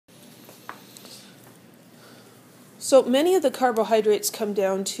So many of the carbohydrates come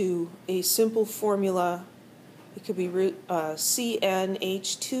down to a simple formula. It could be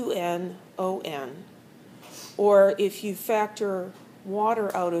CnH2nOn, or if you factor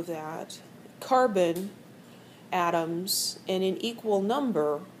water out of that, carbon atoms and an equal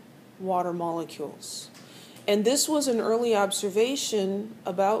number water molecules. And this was an early observation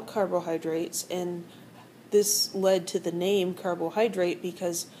about carbohydrates, and this led to the name carbohydrate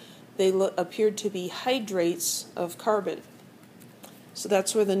because they appeared to be hydrates of carbon. So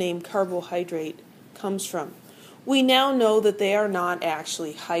that's where the name carbohydrate comes from. We now know that they are not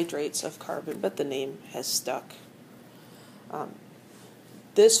actually hydrates of carbon, but the name has stuck.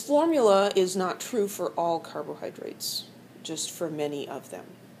 This formula is not true for all carbohydrates, just for many of them.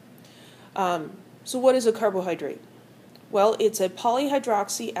 So what is a carbohydrate? Well, it's a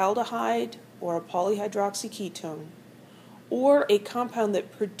polyhydroxy aldehyde or a polyhydroxy ketone, or a compound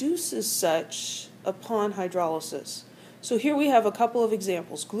that produces such upon hydrolysis. So here we have a couple of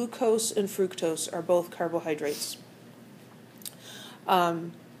examples. Glucose and fructose are both carbohydrates.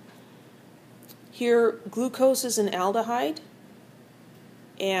 Here, glucose is an aldehyde,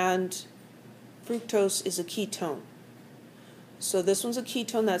 and fructose is a ketone. So this one's a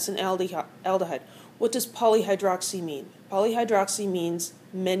ketone, that's an aldehyde. What does polyhydroxy mean? Polyhydroxy means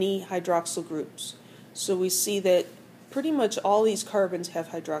many hydroxyl groups. So we see that pretty much all these carbons have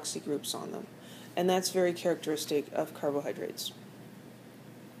hydroxy groups on them, and that's very characteristic of carbohydrates.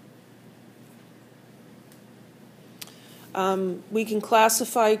 We can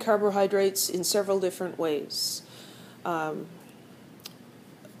classify carbohydrates in several different ways.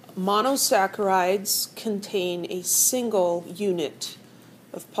 Monosaccharides contain a single unit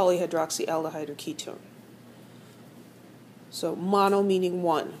of polyhydroxy aldehyde or ketone. So mono meaning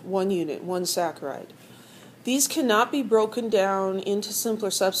one unit, one saccharide. These cannot be broken down into simpler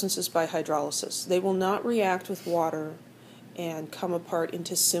substances by hydrolysis. They will not react with water and come apart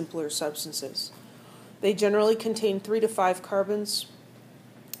into simpler substances. They generally contain 3 to 5 carbons.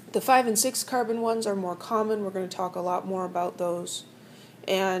 The 5 and 6 carbon ones are more common. We're going to talk a lot more about those.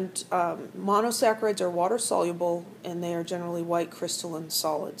 And monosaccharides are water-soluble, and they are generally white crystalline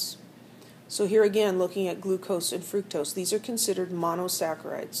solids. So here again, looking at glucose and fructose, these are considered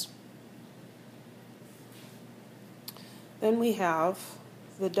monosaccharides. Then we have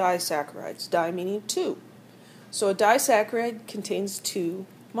the disaccharides, di meaning 2. So a disaccharide contains 2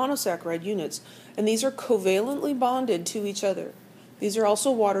 monosaccharide units, and these are covalently bonded to each other. These are also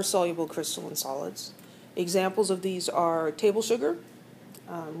water-soluble crystalline solids. Examples of these are table sugar,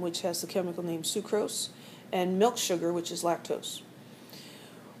 which has the chemical name sucrose, and milk sugar, which is lactose.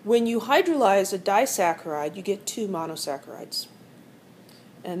 When you hydrolyze a disaccharide, you get 2 monosaccharides.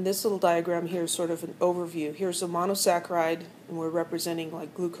 And this little diagram here is sort of an overview. Here's a monosaccharide, and we're representing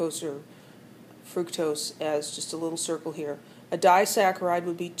like glucose or fructose as just a little circle here. A disaccharide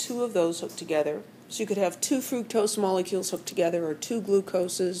would be 2 of those hooked together. So you could have 2 fructose molecules hooked together, or 2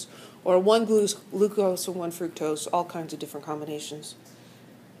 glucoses, or 1 glucose and 1 fructose, all kinds of different combinations.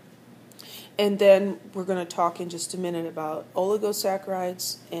 And then we're going to talk in just a minute about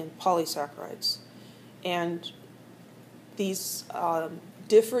oligosaccharides and polysaccharides. And these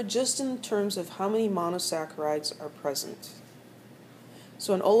differ just in terms of how many monosaccharides are present.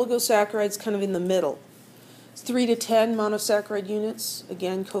 So an oligosaccharide is kind of in the middle. 3 to 10 monosaccharide units,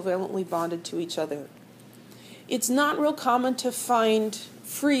 again, covalently bonded to each other. It's not real common to find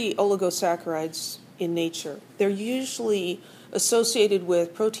free oligosaccharides in nature. They're usually associated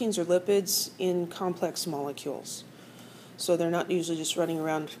with proteins or lipids in complex molecules. So they're not usually just running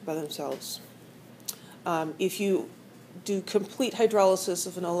around by themselves. If you do complete hydrolysis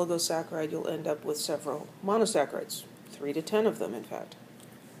of an oligosaccharide, you'll end up with several monosaccharides, 3 to 10 of them, in fact.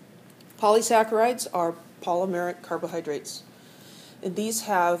 Polysaccharides are polymeric carbohydrates, and these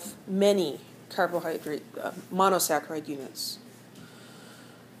have many monosaccharide units.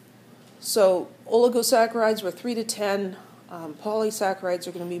 So oligosaccharides were 3 to 10. Polysaccharides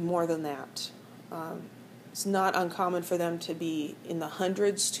are going to be more than that. It's not uncommon for them to be in the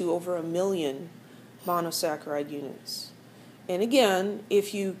hundreds to over 1 million monosaccharide units. And again,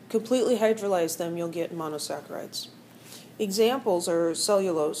 if you completely hydrolyze them, you'll get monosaccharides. Examples are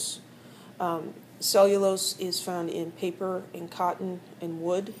cellulose. Cellulose is found in paper and cotton and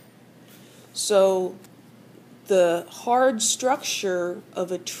wood. So the hard structure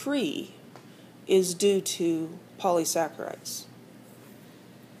of a tree is due to polysaccharides.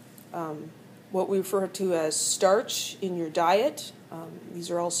 What we refer to as starch in your diet,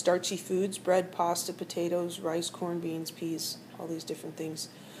 these are all starchy foods: bread, pasta, potatoes, rice, corn, beans, peas, all these different things.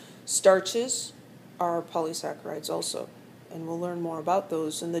 Starches are polysaccharides also, and we'll learn more about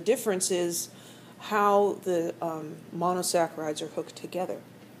those. And the difference is how the monosaccharides are hooked together.